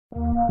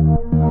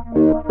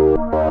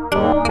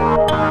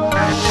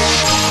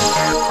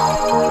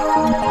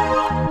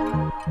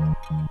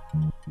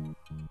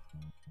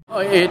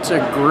It's a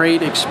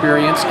great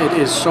experience. It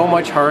is so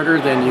much harder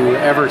than you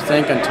ever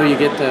think until you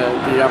get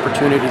the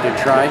opportunity to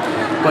try.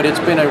 But it's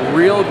been a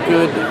real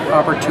good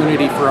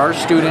opportunity for our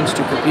students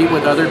to compete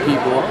with other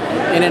people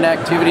in an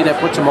activity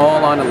that puts them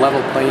all on a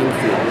level playing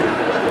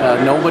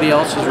field. Nobody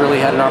else has really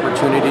had an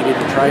opportunity to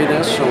try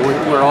this, so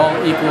we're all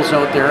equals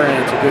out there,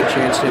 and it's a good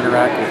chance to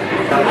interact with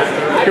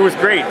them. It was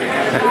great.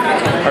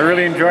 I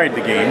really enjoyed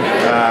the game.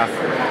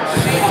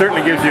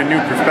 Certainly gives you a new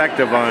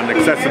perspective on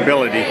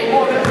accessibility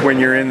when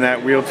you're in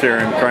that wheelchair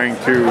and trying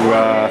to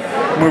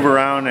move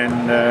around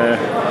and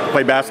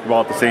play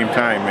basketball at the same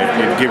time.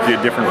 It gives you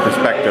a different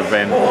perspective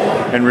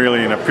and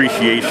really an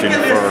appreciation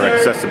for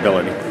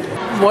accessibility.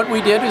 What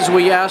we did is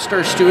we asked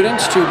our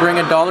students to bring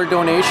a $1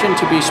 donation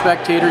to be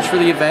spectators for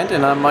the event,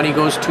 and money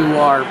goes to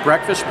our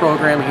breakfast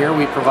program here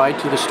we provide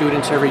to the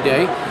students every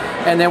day.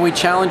 And then we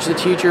challenged the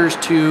teachers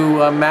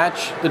to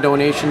match the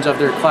donations of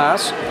their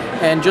class.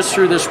 And just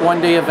through this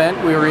one-day event,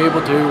 we were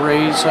able to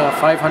raise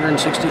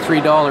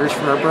 $563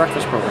 for our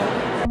breakfast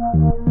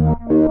program.